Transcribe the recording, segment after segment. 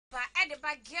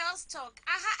ba girls talk.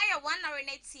 Aha aya one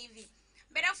arena TV.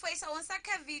 Better for is on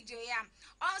saka video ya.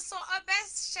 Also a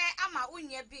best share ama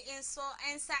unya bi inso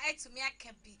ensa etumi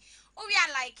akabi. We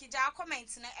are like ija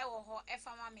comment na ewo ho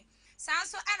efa mame.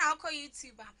 Sanso ana akọ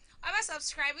YouTuber. Obe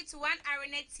subscribe to one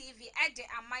arena TV ede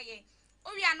amaye.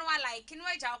 We are no like no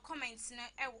ija comment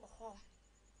na ewo ho.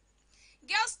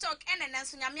 Girls talk and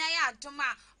so nyame ya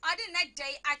adoma odi na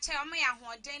day ache omo ya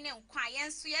hoden ne nkwa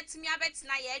yenso yetimi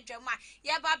abetina ye adwama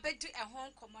ye ba bedu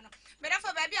ehon komo no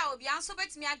therefore baby a obi anso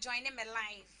betimi join me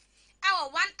live our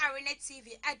one arena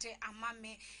TV ade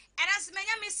amame and as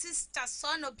menya me sister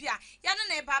son obi a ye no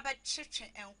na eba ba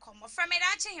twetwe enkomo from me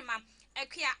da che hima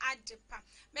akua adepa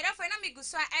therefore na me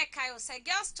guso a kai o say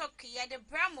girls talk ye de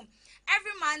bramum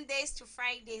every Mondays to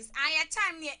Fridays and your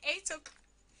time near 8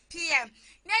 p.m.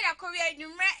 Neda Korea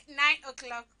numre 9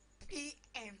 o'clock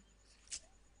p.m.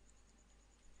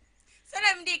 So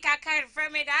them di kaka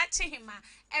from me that to him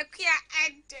akuya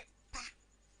adepa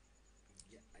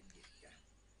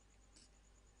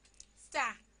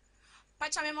star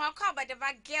pacha me mo call but the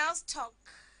girls talk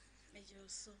me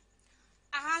so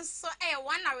so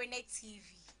one arena TV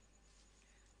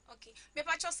okay me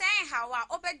pacha say how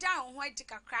obeda ho adi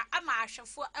kakra ama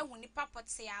ahwefo ahu nipa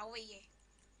pote ya we ye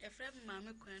Efrem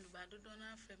mama kwenu ba dodo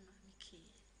na afem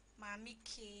mami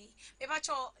ke me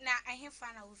bacho na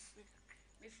ahemfa na wo free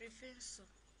me free fenso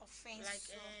offense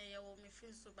like ya wo me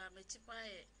fenso ba me chipa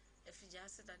e efija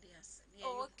ase dade ase ye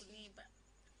yokuniba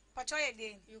pacho ye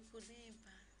den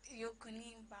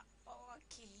yokuniba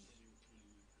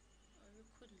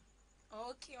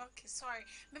okay sorry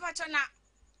me bacho na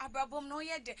abrabom no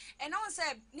ye de and I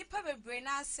say nipa bebre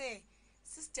na say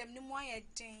system ni mo ye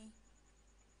den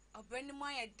obrani mo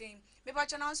ye den me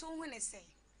bacho na so hu ne say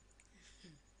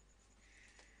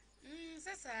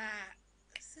sasa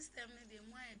system ni de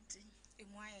mo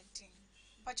ye den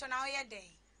bacho na ye den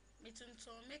me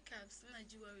tunto makeups na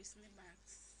jewelry ni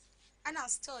bags and I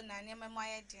still na ne mo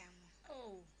ye den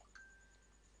oh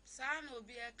sana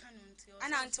obi e kanunti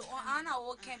ana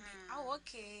okay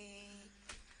okay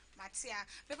matia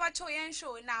me bacho yen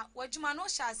show na wajuma no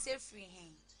sha say free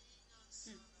hen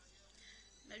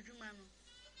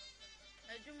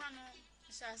Adwuma no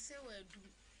sha say we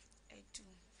edu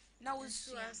na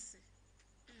wusu ase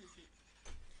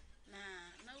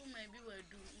na wo ma bi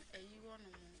wadu ayi wono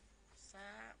mo sa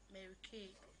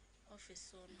Mary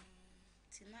office on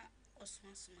tina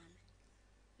osuma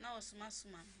na osuma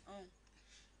oh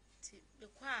ti be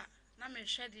kwa na me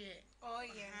hwe de oh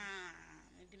yeah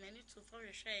me di mani to for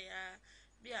hwe ya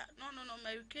bia no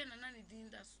Mary na ne din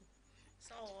da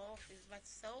so office but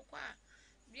so kwa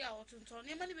bia otonton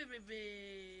ne mani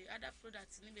bebebe other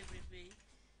products ni bebebe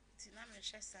ti na me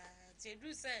hwe sa ti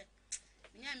edu se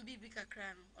nyam bibi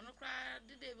kakra no ono kra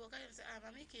dede bo ka se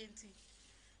mama kenti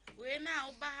we na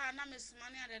oba ha na mesuma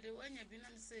ne adede wanya bi na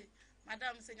me se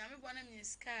madam se nyame bo na me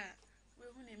ska we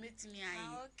hu na metimi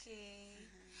aye okay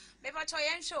me pa cho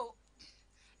yen show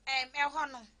ho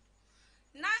no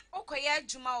na okoye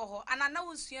adwuma wo ho ana na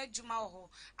wusu adwuma wo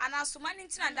ho ana soma ne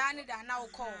ntina da ne da na wo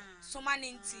ko soma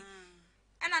ne nti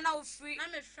ana na wo free na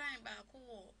me friend ba ko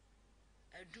wo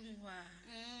adum ho a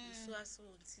so aso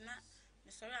ntina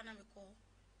me sorry ana me ko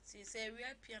si se wi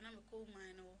apia na me ko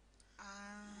man no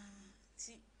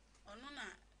ti ono na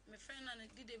me friend na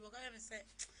dide bo ka me se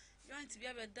joint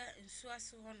bia beda nsu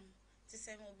aso ho no ti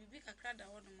se mo bibi kakra da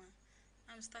ho no ma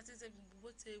I'm starting to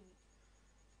bubo table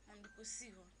on the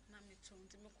kosi ho na me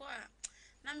tonti me ko a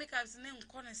na make up ne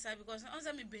nko ne sa because on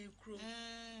say me be kro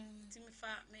ti me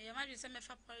fa me ya ma se me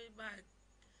fa pari bag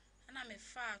na me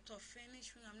fa to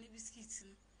finish am ne biscuits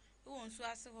no e won so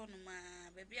ase ho no ma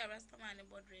baby a rasta man ne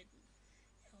board ready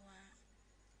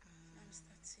I'm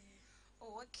starting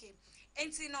oh okay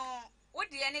enti no wo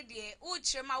de ne de wo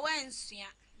kire ma wansua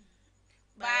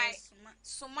by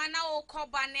suma na wo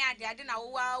koba ne ade na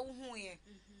wo wa hu ye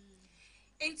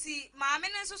enti maame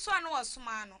ne nso so no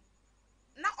osuma no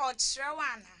na o kire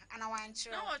wana ana wan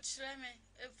kire na o kire me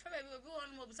e fa baby obi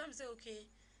won mo busam say okay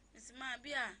misi ma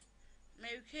bia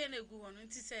Mary na egu won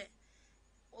nti say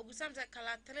obusam say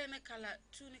kala 3 ne kala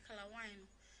 2 ne kala 1 no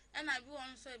and I be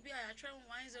won so bia ya try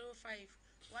 105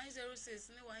 106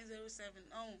 ne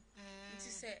 107 oh nti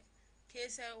say ke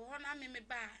say wo na me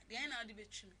ba de na de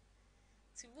betwimi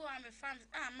ti bo am fam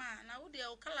ma na wo de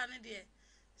o kala ne de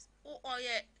o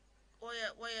oye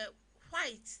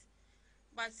white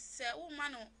but say wo ma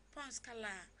no pons kala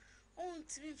on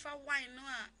ti mi fa wine no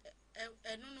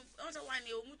a no on say wine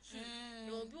e o mutu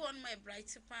e obi won my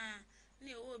bright pa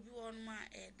ne obi won ma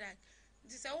dark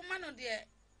nti say wo ma no de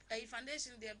a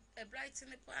foundation de a bright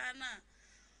ne pa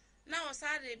na o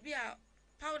sa de bia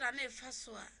powder na e fa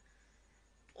so a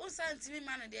o santimi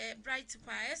man de bright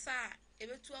pa esa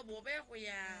ebetu abo be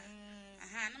hoya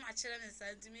aha na ma kire ne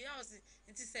santimi ya o si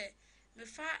nti se me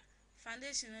fa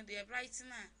foundation no de bright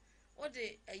na o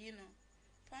de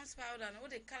Pond's powder no o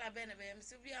de color be na be me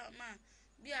se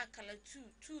bia color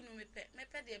 2 no me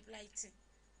pe de bright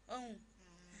oh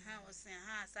aha o se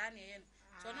aha sa na ye no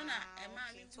so no na e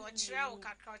ma me to kire o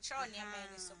kakra kire ne ma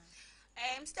ni so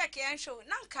Mr. Ken show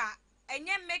nanka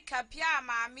enye makeup ya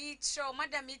maami chiro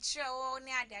madam chiro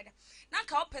ni adada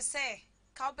nanka opese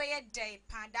ka obeye day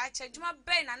pa da che adwuma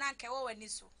be na nanka wo wani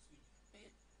so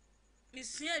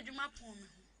misua adwuma pon me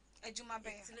ho adwuma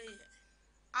be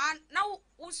an na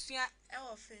usua e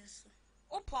wo fenso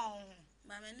upon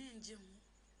ba me ni nje ho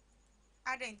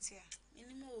adentia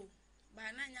minimo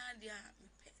ba na nya ade a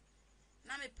mepe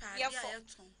na me pa ade a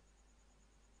yeton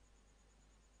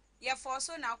ye for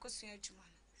so na akosua adwuma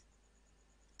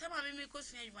tama me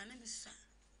kosua adwuma na misua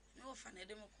me wo fa na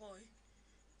de mo koy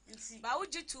nti ba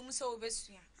wuji tum so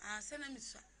obesua se na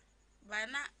misua ba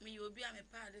na me yobi a me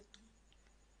pa ade ton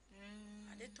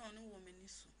ade ton no wo mani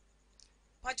so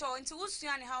pacho nti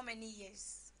usua ni how many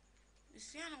years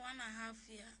misua no 1.5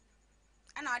 year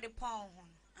ana ade pon ho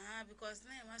because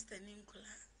na master ni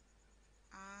nkula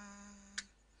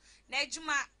na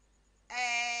adwuma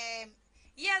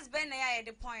years ben na ya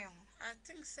de pon ho I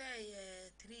think say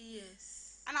 3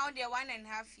 years ana o de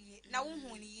 1.5 year na wo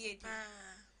hu ni ye de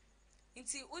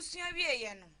nti usua wie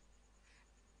ye no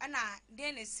ana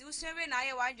de na si usua wie na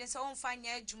ye wa adwen se wo mfa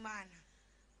nya adwuma ana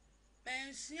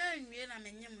ben sua nwie na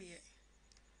menyem ye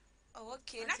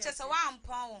okay na chese wa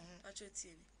mpon wo ho achoti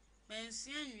ni ben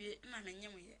sua nwie na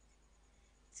menyem ye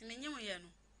ti menyem ye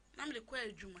no na me kwa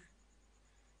adwuma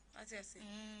ati ase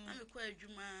na me kwa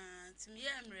adwuma ti me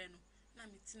ye mre no na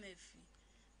me tina afi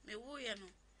me wo ye no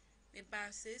me ba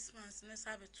 6 months na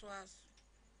sabeto aso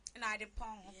na ade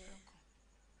pon ho proko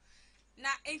na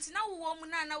enti na wo mu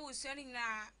na wo sua ni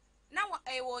na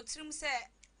wo tirim se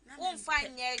wo mfa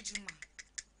nya adwuma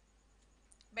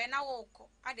be na wo ko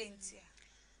adentia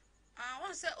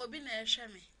won se obi na ehwe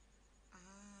me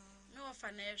me wo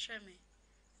fa na ehwe me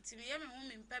nti me ye me hu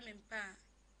me mpa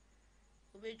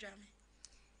obedwa me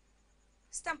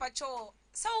stampa cho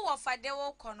se wo fa de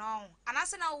wo ko no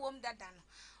anase na wo m dada no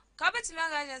ka betimi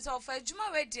anga se wo fa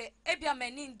adwuma we de ebia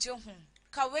mani nje hu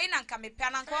ka we na nka mepia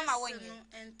na nka ma wonye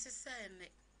enti se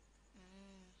ne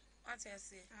what you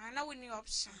say na we ni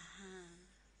option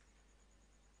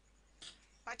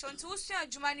pacho nti usua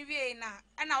adwuma ni wie na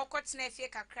na wo kotena afie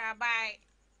kakra bai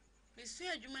me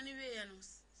sua adwuma ni wie no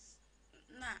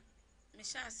na me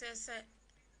sha se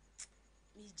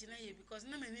me gina ye because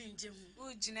na me nje hu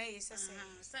wo gina ye se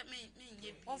me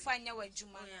nje bi wo fa nya wa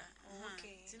adwuma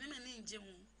okay ti me nje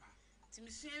hu ti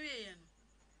me sua wie ye no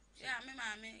ya me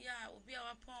maame ya obi a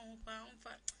wapon ho pa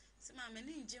mfa si maame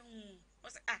nje hu o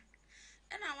se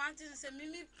na wantin se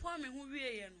me pon me hu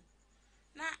wie ye no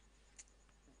na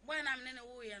boy na me ne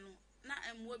wo ye no na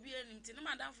emwo bi anim ti na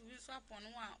madamfo bi so apon no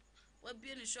a wa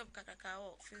bi ni shop kakaka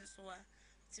o fin so a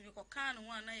ti bi ko kan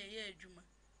no a na ye adwuma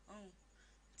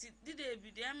ti dide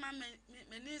bi de ma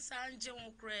me ni sanje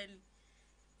ho kra ni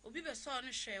obi be so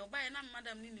no hwe obaye na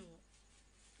madam ni ni wo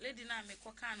lady na me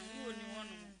ko kan no wo ni wo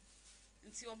no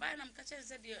nti obaye na me ka che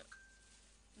se de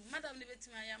madam ni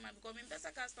betima ya ma because me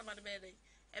pesa customer de be dey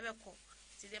e be ko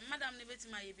ti de madam ni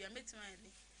betima ye bia betima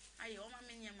ye aye o ma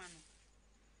me nyema no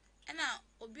ena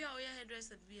obi a oye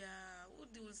hairdresser bia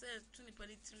udi wo say tuni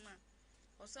panitima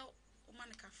o so o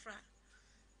man kafra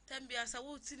tambia sa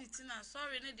wo tini tina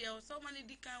sorry ne de o so man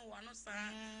di kan wo no sa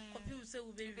kopi wo say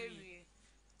wo be wi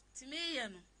ti me ye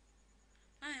no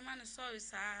na e man sorry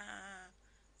sa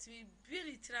ti bi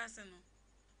ni tirase no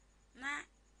na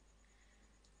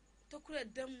tokura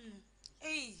dam no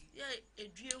ye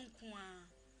edue nku a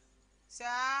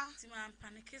sa ti man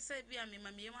panike say bia me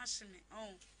ma me ma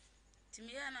hye ti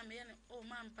me ya na me ne o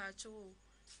man pacho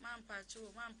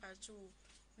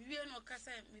wie no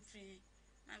kasa me fi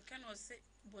na nka no se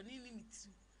boni ni miti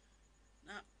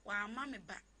na wa ama me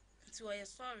ba nti o ye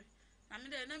sorry na me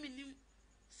de na me nim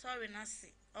sorry na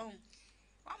se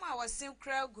wa ma wasin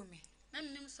kra gumi na me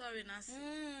nim sorry na se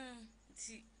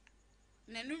nti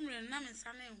na numre na me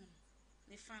sa na ehu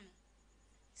me fa no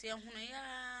ti ehunu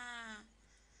ya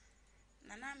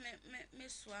na me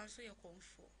so anso ye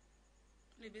konfo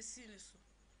na be si ni so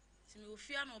ti me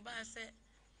ofia no ba se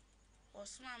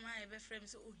osuma ma e be frame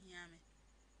se ohia me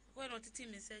ko no titi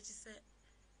me se chi se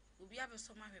obi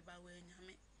abeso ma hwe ba wa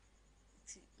anyame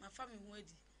ti ma fa me hu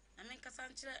adi na me nkasa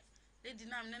nkire lady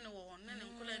na me ne wo ne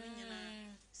nkola ni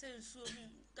nyina se nsuo hu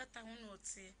gata hu no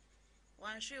tie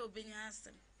wan hwe obenya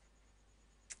asem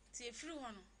ti efiri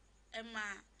ho no e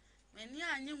ma mani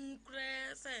anye hu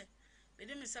kure se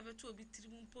Bede me sabeto obi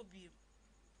tirimu mpo biem.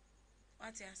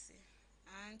 What I say?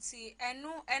 Auntie,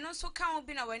 eno so ka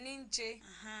obi na wani nje.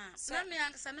 Na me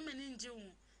ankasa na mani nje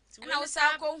hu. Ti na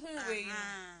usa ko hu we no.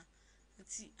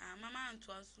 Ti mama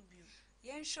anto aso bio.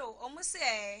 Yen show omo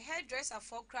say hairdresser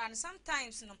for crown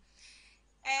sometimes no.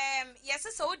 Yes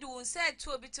so wo di won say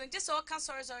to obi to nje so ka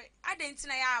sorry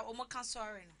adentina ya omo ka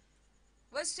sorry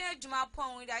no. Wesu adwuma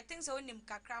pon I think so onim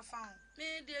kakra fa ho.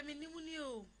 Me de me nimu ni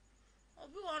o.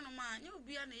 Obi wono ma nya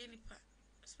obi a na ye nipa.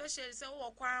 Especially say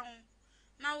wo kwa ho.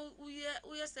 Na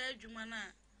uye say adwuma na.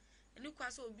 Eni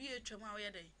kwa so obi etwam a wo ye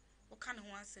den. Wo ka ne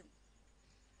ho asem.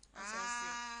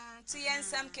 Ti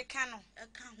yensam keka no. E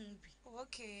ka ho bi.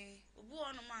 Okay. Obi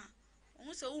wono ma.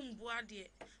 Ohun se umbu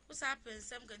ade. Wo sa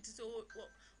pensem kan ti so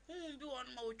ohun bi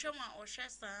wono ma wo twam a o hwe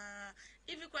saa.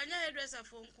 Ifi kwanya hairdresser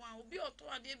fo nko a obi oto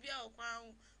ade bia okwa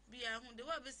ho bia hu de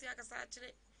wa besi akasa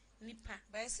akire nipa.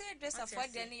 Ba say hairdresser for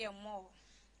de ne ye mo.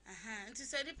 Nti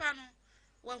se nipa no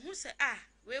wa hu se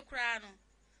we kura no.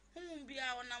 Hun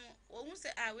bia wonam wo hu se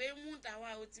we mu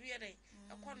dawa o ti bi ede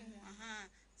ekọ no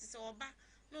ti se oba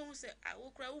no hu se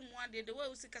wo kura wo mu ade de wa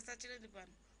usi kasa kire nipa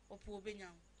no opo obenya.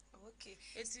 Okay.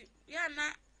 Eti ya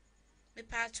na me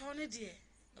pa cho ne de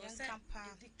o se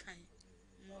di kan.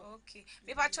 Okay.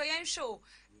 Me pa cho yen show.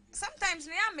 Sometimes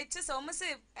me am meti se o mo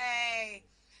say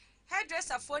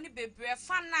hairdresser for ni bebre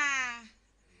fa na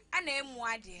ana emu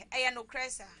ade eye no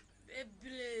kresa.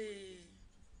 Beble.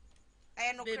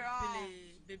 Eye no kro.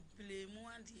 Beble mu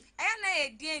ade. Eye na e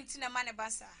die nti na ma ne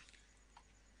basa.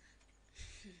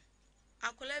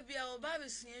 Akola bia o ba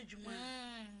besun adwuma.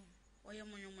 Oye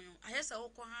monyomonyo. Ayesa wo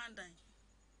ko handan.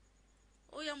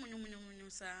 Oye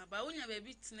monyomonyo sa ba wonya ba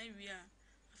bi tena wi a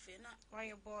afi na why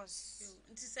your boss.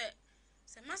 Nti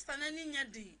se master na ni nya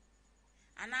din.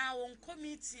 Ana won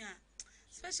committee a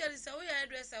especially se wo ya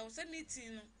address a wo se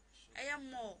meeting no aya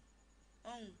more.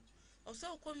 O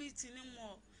so committee ni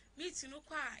more. Meeting no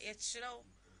kwa ye kyerɛw.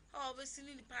 Ha obesi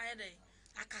ni nipa ya dai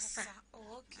akasa.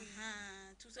 Okay.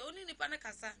 Tu se oni nipa na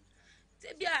kasa.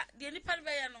 Te bia de nipa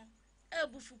be ya no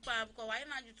ebufu pa because why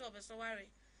na adwo to obeso ware.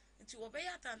 Nti wo be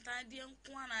ya tantan de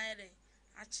nko ana ya dai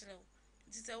akyerɛw.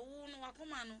 Nti se wo no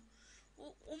wakoma no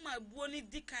wo ma buo ni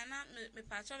dikan na me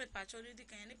pacho ni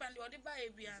dikan nipa de odi ba e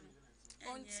bia no.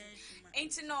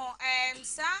 Enti no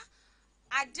sa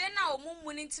ade na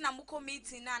omumu ni nti na mu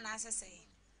committee na na asese.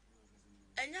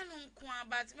 Enya no nko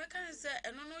about me kan se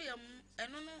eno no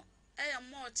e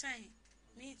more chan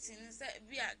meeting se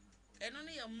bia eno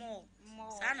no ye more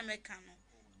sa na me kan no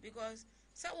because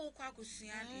se wo kwa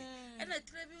kosua de e na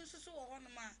tire bi nso so wo ho no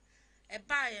ma e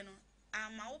baaye no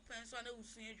ama wo pen so na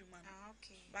wusua adwuma no.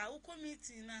 Okay. Ba wo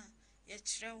committee na ye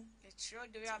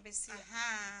kyerɛw de we abesi.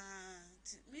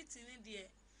 Meeting ni de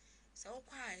se wo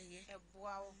kwa aye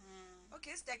eboa wo.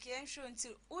 Okay, stick yen show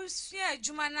nti usua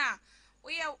adwuma na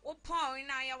we pon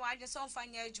na ya wa so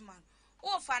mfanya adwuma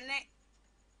wo fa ne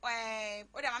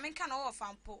o da mamenka no wo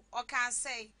fa mpo o kan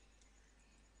say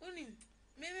unim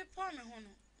me pon me ho no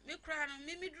me kra no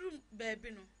me drum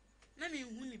baabi no na me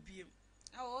hu ni biem.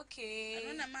 Okay.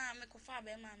 Ano na ma me ko fa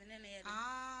ba ma me ne ye de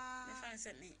me fa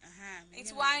nse me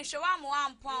it's one show am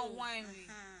one pon one we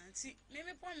nti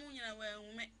me pon me nyina wa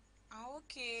hu me.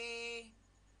 Okay.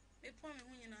 Me pon me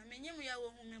hu nyina me nyem ya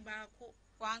wo hu me ba ko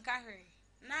wan ka hwe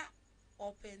na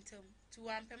opentem tu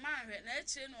ampema hwe na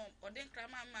ekyire no ode nkra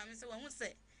ma me se wo hu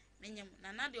se me nyem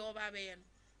na de oba be ye no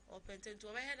opentem tu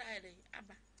oba he da he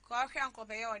aba ko hwe anko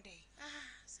be ye ode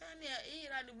sani e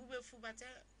ira de bube fu bate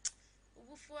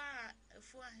ubufu a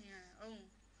efu ahia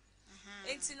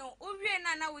enti no uwie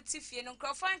na wutifie no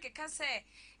nkrofo ankeka se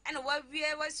ena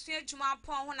wawie wasua adwuma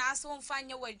pon ho na aso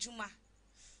mfanye wadwuma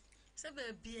se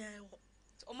ba bia wo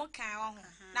omo kan wo ho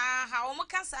na ha omo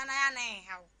kasa na ya na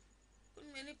ha wo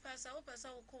many pasa wo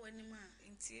pasa wo ko wani ma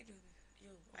enti edo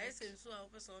yo ayi se nso a wo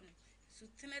pasa ono su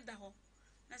tine da ho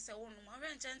na se wo no ma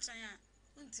hwe nchanchan a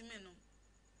untime no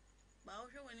ba wo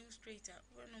hwe wani straight a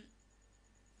wo no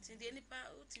ti de nipa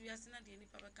o ti wiase na de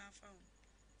nipa be kan fa wo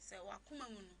se wakoma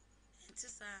mu no enti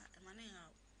sa e ma ne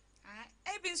ha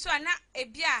ebi nso na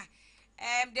ebia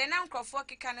de na nkrofo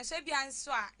keka no so ebia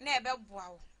nso a na ebeboa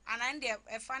wo ana ndi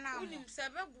efa na mo unim se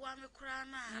beboa me kra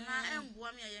na na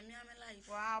emboa me ya me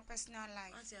life wow personal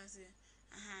life what you say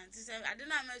ti se ade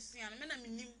na masua no me na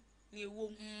menim na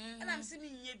ewom e na me se me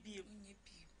nya biem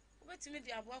obetimi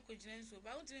de abo akogina nso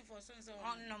ba untimi for so nso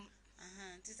onnom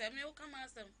ti se me wo kama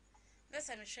asem na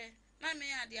se me hwe na me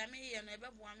ya de ame ye no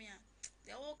ebeboa me a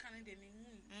de wo kan de me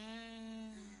hu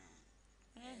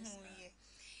ye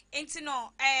enti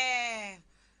no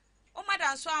o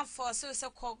madam so amfo se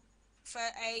ko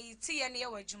fa ti ye ne ye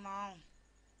wadwuma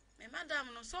me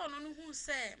madam no so no hu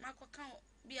se makoka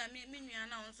bi a me nua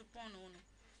na won so pon no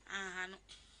aha no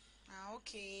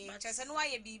okay chese no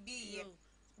waye bibi ye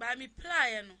ba me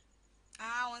play no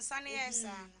won sa ne yes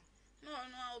no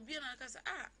obi na ka say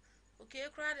okay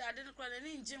kra de ade no kra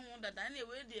de nje ho dada na e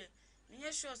we de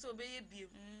nye sure so obeye biem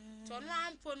to no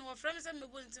ampo no ofra me say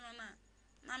mebo ntino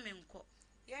na me nko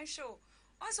yen show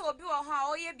on so obi wo ho a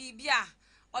oye bibi a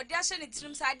ode ahye ne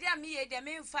tirim sa ade a me ye de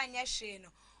me mfa nya hwe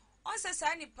no on se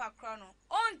sa ni pakro no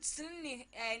on tin ni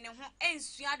ne ho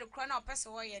ensua de kro na opese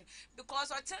wo ye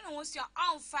because o tin ne ho sua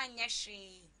on fa nya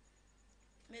hwe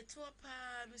me to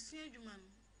pa me sua adwuma no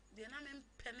de na me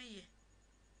mpene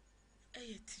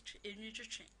ye titwe enwi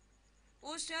twetwe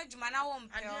wo sua adwuma na wo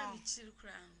mpe ade a me chiri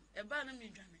kra eba na me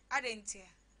dwane ade ntia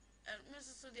me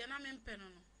so de na me mpene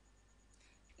no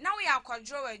na we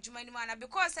akwadro adwuma ni ma na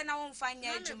because na wo mfa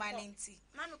nya adwuma ne nti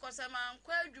na me ko se ma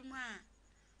nkwa adwuma a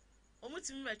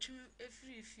omutimi batwum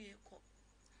efiri fie ko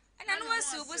ana no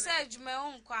wasi obusa adwuma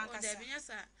ho nkwa ankasa o da binya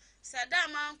sa da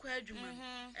ma nkwa adwuma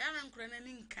ya na nkura na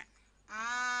ni nka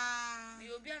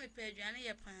me obi a me pa adwane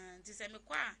ye pan nti se me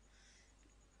kwa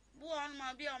bu on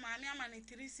ma bi o ma me ama ne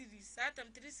 3 cedis atam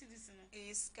 3 cedis no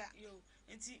eska yo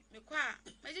nti me kwa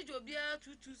mejeje obi a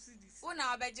 2 cedis wo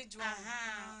na obejeje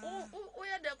o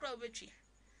ya da kra obetwi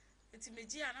nti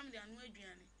meji anam de anu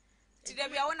adwane ti da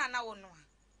bia wo na wo no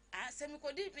se me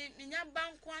kodi me nya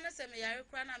banko na se me yare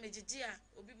kra na mejeje a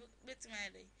obi betima ya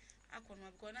dai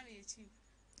akono because na me yechi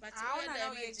but o ya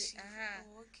da meji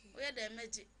okay o ya da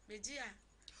meji a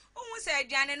o se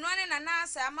aduane no ne na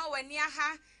asa ama wani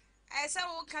aha se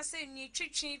wo ka se ni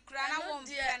twitwi kra na wo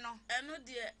mpe no eno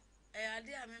de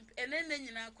ade a mempe enenne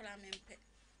nyina kra mempe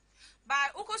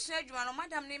ba ukosu adwuma no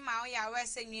madam ni ma o ya we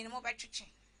se nwi ni mo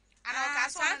betwitwi ana o ka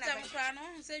so na na kra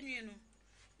no se nwi no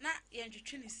na ye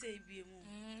ntwitwi ni se bie mu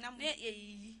na ye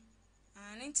yiyi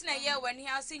ne ntina ye wani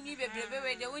ha se nwi bebrebe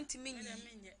we de wontimi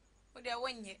nyi o de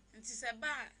wonye nti se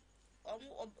ba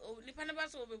nipa ne ba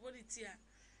so obebo ni ti a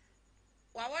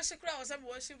wa wo shekra wo se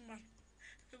bo shi ma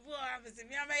bu a bese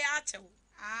mi ama ya achewo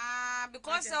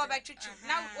because o betwitwi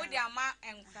na o de ama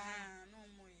enkra no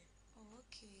moye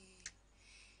okay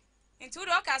nti o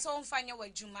do ka so mfanye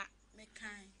wadwuma me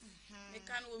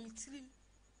kan wo mitirim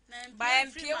na ba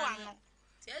mpie wa no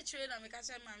ti a chere na me ka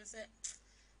che ma me se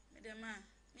me de ma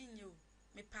me nye o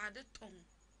me pa de ton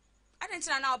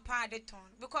adentina na o pa de ton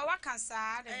because wa kan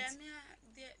sa adent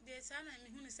de sa na me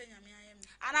hu ni se nyame ayem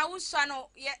ana wusua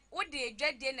no ye wo de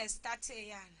dwade na start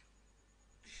ya na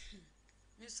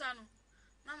me sa no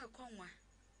na me konwa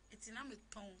eti na me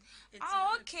ton eti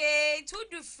okay to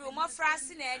do from of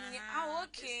France na ani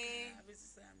okay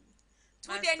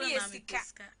to de ni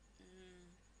esika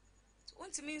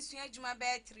untimi nsua adwuma be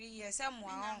 3 years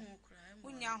amwa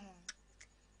unya ho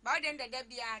ba de ndada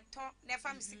bia ato na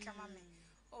fa msika ma me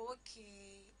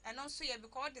okay and also ye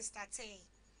because the start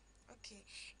okay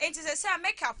it is a say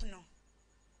makeup no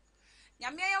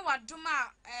nyame ya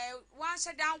waduma wan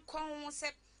shedan kon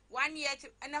se 1 year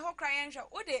and ho cry nhwa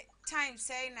wo de time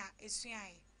say na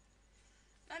esuan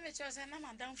na me cho say na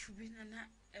madam fubi na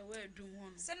ewe adum ho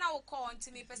no se na wo call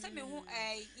ntimi pese me hu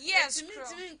years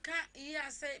me nka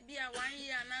year say bia 1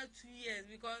 year na 2 years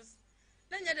because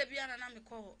na nya da bia na me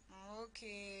call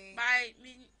okay by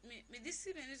me this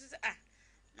me ni say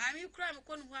mami kura me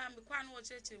konu ho a me kwa na wo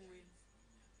cheche mu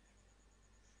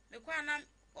me kwa na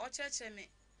o cheche me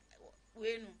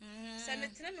we no se me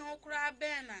tene me ho kura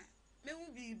be na me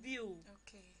hu bibi o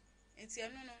okay enti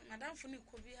eno no madam fu ni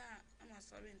ko bi a ama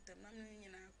sorry ntem na me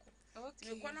nyina akọ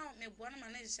okay me kwa na me bo na ma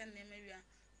na hye na me wia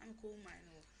am ko man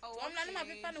no to omla na ma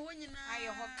pepa na ho nyina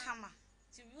ayo ho kama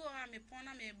ti bi o ha me pon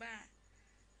na me ba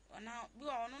ona bi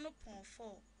o no no pon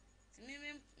 4 ti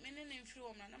me ne mfiri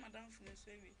omla na madam fu me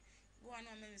so ewi bo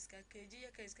na ma miska keji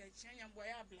ya ka chanya bo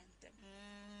ya blantem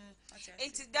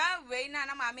enti that way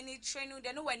na ma me ni train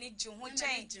de no wani ji ho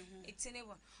chen eti ne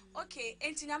bo okay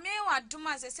enti nyame wa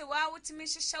duma se wa wotimi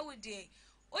hihya wodie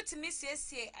otimi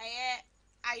siesie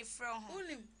aye from ho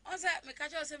unim o se me ka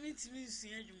che o se me ntimi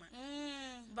nsua adwuma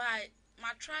by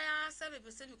ma try se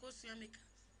be se me ko sua make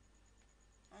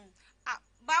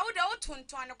ba wo de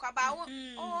otonton kwa ba wo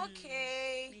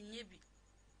okay nye bi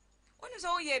oni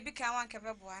so ye bi kan wan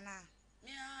kebe bo ana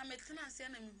me tena se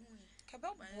na me hu ye kebe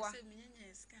bo se me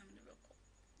nyanya scam de be ko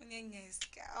nyanya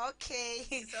ska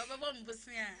okay so be bo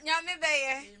mbusia nyame be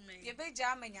ye be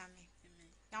ja nyame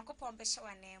yankopon be hye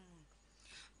wa na mu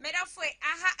medafoi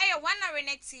aha aye one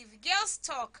arena TV girls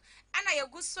talk ana ye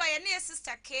guso ye na ye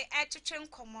sister K twetwe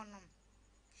nkomo no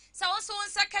so also on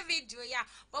second video ya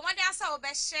but when they say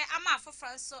obehye ama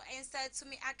afofran so insert to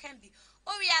me akan bi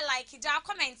o we are like ja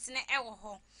comment na e wo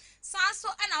ho so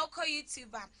ana uko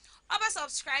YouTuber oba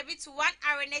subscribe to one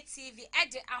arena TV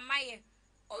ede amaye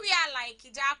we are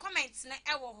like ja comments na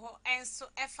ewo ho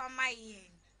enso efa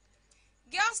maye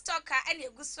girl stalker ene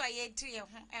eguso aye di ho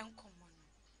enkomo no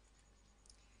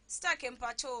stock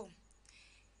empacho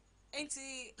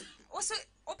enti oso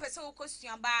opese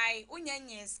okosua bai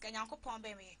unyanyes ka nyankopon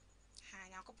be me ha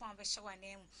nyankopon be hye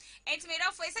wanemu enti me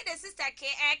do for say the sister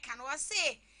KYEI can was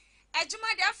say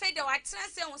adwuma de afa de watena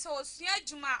se hu so osua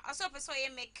adwuma oso opese oye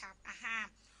makeup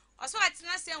oso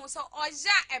watena se hu so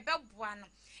oja ebeboa no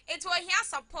it will hear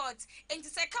support enti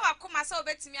se ka wakoma se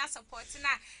obetimi support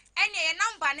na ene ye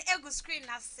number na egu screen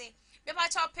na se be ba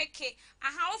cho peke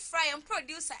wo fry and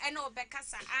producer ene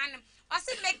obekasa an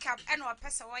osi makeup ene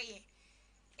opese woye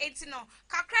enti no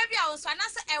kakra bia onso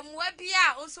anase emwa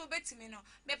bia onso obetimi no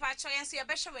me pa cho yen so ye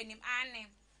behwe wanim ane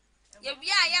ye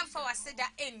bia ye mfa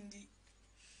waseda endi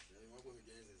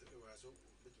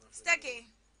stake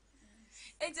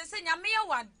enti se nyame ye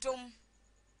wadom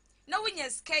na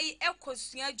wunya skai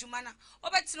ekosua adwuma na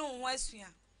obetene wo ho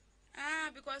asua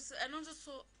because eno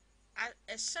so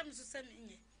eham so se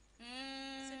menye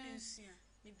se mensua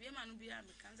me bia ma no bia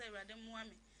me kanza irade moa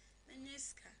me na nya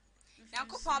sika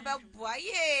yakopon beboa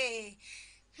ye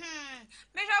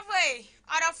me hwafoi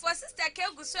orafo sister ke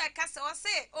guso e kase wo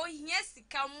se ohia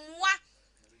sika moa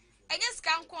enya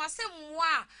sika nko wo se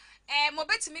moa mo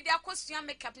betimi dia kosua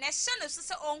makeup na ehye no so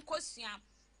se onkosua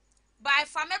by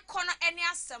fame kono eni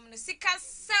asem no sika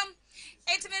sam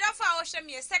etimi dafa a wo hwe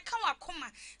me se ka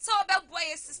wakoma se obeboa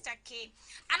ye sister K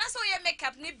anaso ye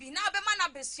makeup ne bi na obema na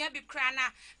besua bi kra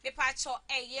na be pa cho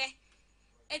eye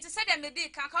enti se dem di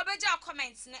kan ka obeja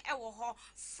comment ne ewo ho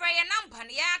frɛ ye number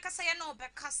ne ya akasa ye na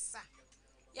obekasa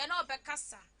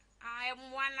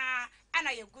mwana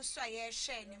ana ye guso a ye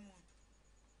hwe ne mu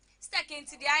sister K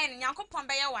enti dia ye nyankopon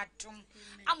be ye wadom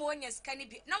ama wonya sika ne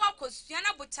bi na wakosua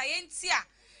na botaye enti a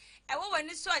ewo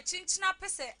wani so a chinchina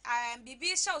pese bibi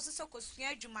hye osose kosua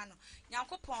adwuma no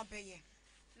nyankopon beye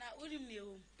na urim ne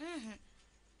wo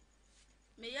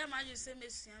me ya ma ju se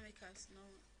mesua makeup no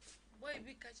boy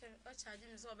bi ka o charge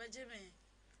me so obeje me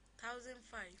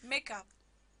 1500 makeup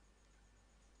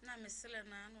na me sele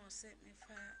na no se me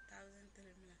fa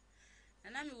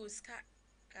 1300 na me wo ska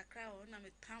kakra wo na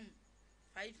me tam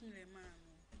 5 million ma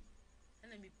no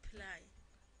na me apply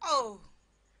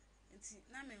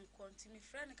na me nkonti me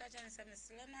friend ka cha ne se me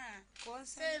sele na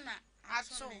konse na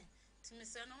aso ti me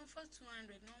se no for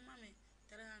 200 no ma me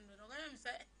 300 no ga me se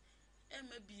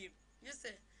ma biem you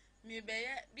say me be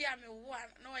ya bia me wo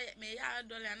no me ya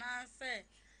dollar na se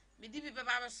me di bi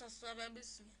baba so ba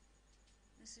besu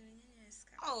me su nyi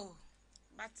ska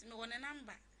but me won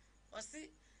number o si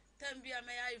tam bia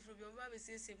me ya ifro bi baba be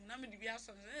sesem na me di bia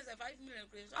so no se 5 million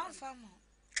credit on famo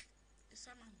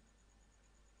isama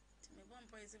me bon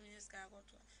poise me ska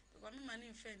goto because me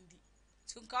mani fendi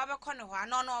tunka be kono ho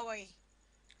ano no wo yi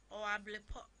o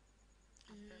ablepo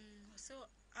so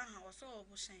o so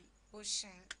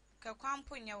obushen ka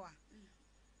kwampo nyewa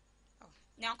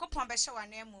nyankopon be hye wa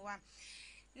na mu wa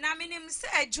na minim se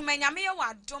adwuma nyame ye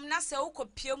wadom na se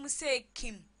ukopie mu se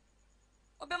kim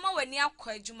obema wani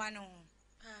akwa adwuma no ho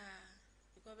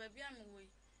because ba bia me wo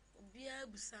obia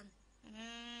busam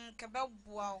ka be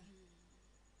boa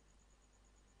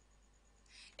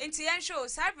enti yan show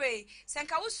sabre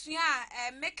senka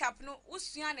usua makeup no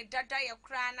usua ne dada ye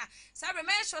kra na sabre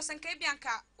me show senka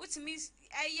bianka utimi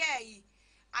ayi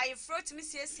I front me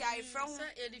see I from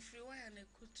e free one na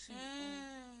kutu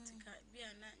tika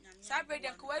bia na nyame sabre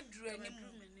de ko waduru anim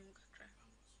kakra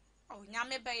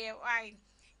nyame beye why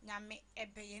nyame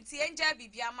ebeye nti enja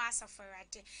bibia ma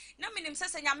asafarade na minim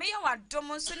sese nyame ye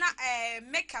wadom so na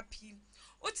makeup yi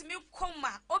utimi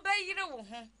koma obeyire wo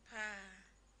ho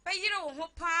bayire wo ho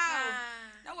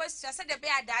pa na wasia se de be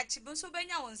adachi bu so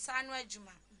benya won sa no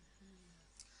adwuma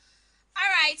all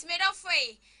right made of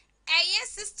way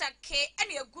sister K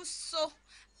ene eguso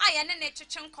aya ne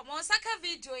twetwe nkomo saka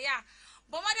video ya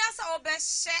bomada sa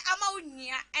obehye ama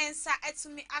unia ensa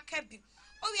etumi akabi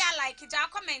owi like ja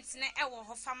comment ne ewo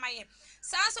ho famaye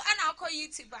sanso ana akọ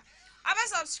YouTuber aba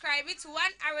subscribe to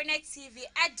One Arena TV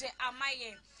ade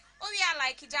amaye owi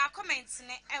like ja comment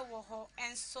ne ewo ho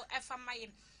enso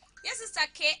efamaye sister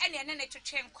K ene ne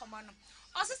twetwe nkomo no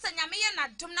o sister nyame ye na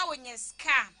dom na wonye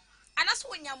ska anaso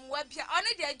wonyamwa bia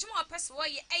ono de adwuma opese wo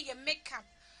ye eye makeup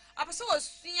opese wo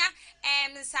sua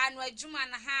nsano adwuma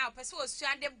na ha opese wo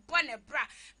sua de bone bra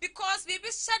because bibi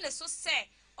hye ne so se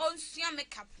on sua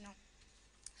makeup no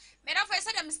me da for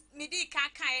say dem midi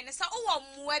kan ne say wo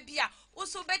mmoa bia wo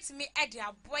so betimi ede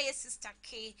aboye sister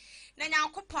K na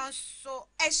nyankopon so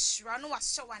ehira no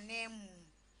wahye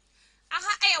wanemu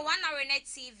aha One Arena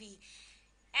TV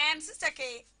sister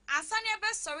K ansane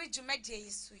be sorry dwuma de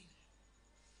yesu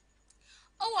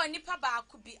owo nipa ba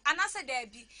akubi anase da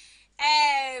bi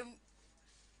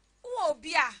wo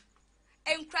bi a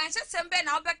enkranche sembe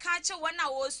na obeka ache wona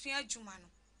wo sua adwuma no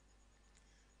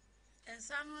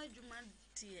ensa no adwuma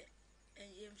die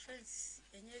enfensi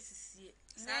enyesisie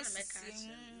sa na meka ache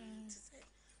tse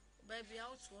baby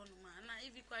out one man na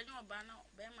ibi kwanye oba na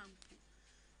be mampu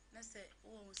na se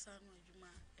wo sa no adwuma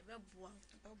ebeboa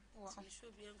so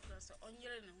show bi enkura so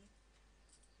onyere ne ho.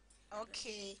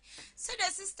 Okay, so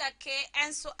the sister K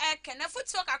and so eke na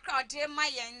futu kakra ode ma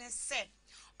yen se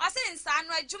ose nsa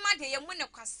no adwuma de yemu ne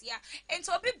kwasea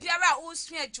enti obi biara a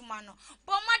osu adwuma no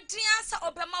bo maden ansa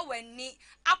obema wani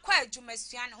akwa adwuma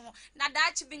sua ne ho na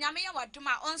daachi binyame ye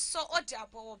wadoma onso ode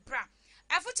abo bra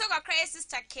afutu kakra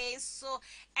sister K so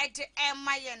ede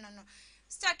ma yen no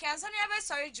sister K so ne be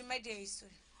sorry adwuma de isu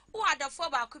wo adafo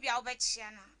ba ko bia wo be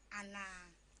chia na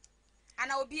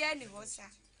ana obi ani ho sa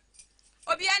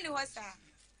obi ani ho sa.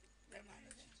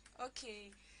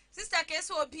 Okay, sister K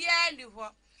so obi ani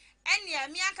ho enia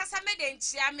mi akasa me de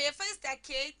nchia me sister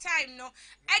K time no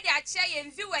e de achia ye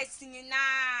viewers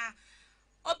nyina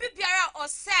obi biara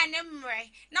ose ne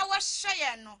mre na wo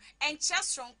hye no enche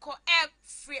sonko e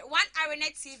free one arena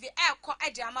TV e ko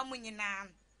e de ama mu nyina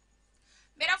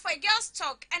Mera for girls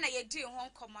talk and I do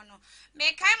home common. Me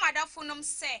kai madafunum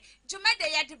say, Jumede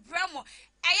ya de bremo,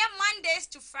 Mondays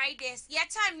to Fridays, your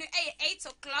time no 8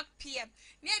 o'clock p.m.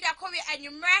 Near the Kobe and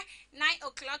you 9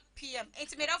 o'clock p.m.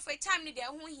 It's made up for time ni de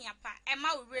who here pa, and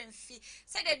my rain fee.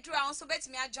 Said the draw so bet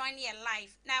me a join your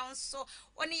life. Now so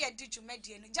only a do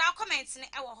Jumedian. Ja comments in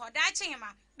our hodaching him,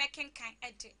 making kind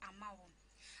edit a mouth.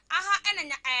 Aha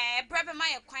ena brebe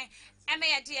my kwan eme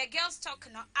ye de girls talk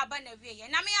no aba na wie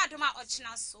na me adoma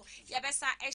ochina so ye besa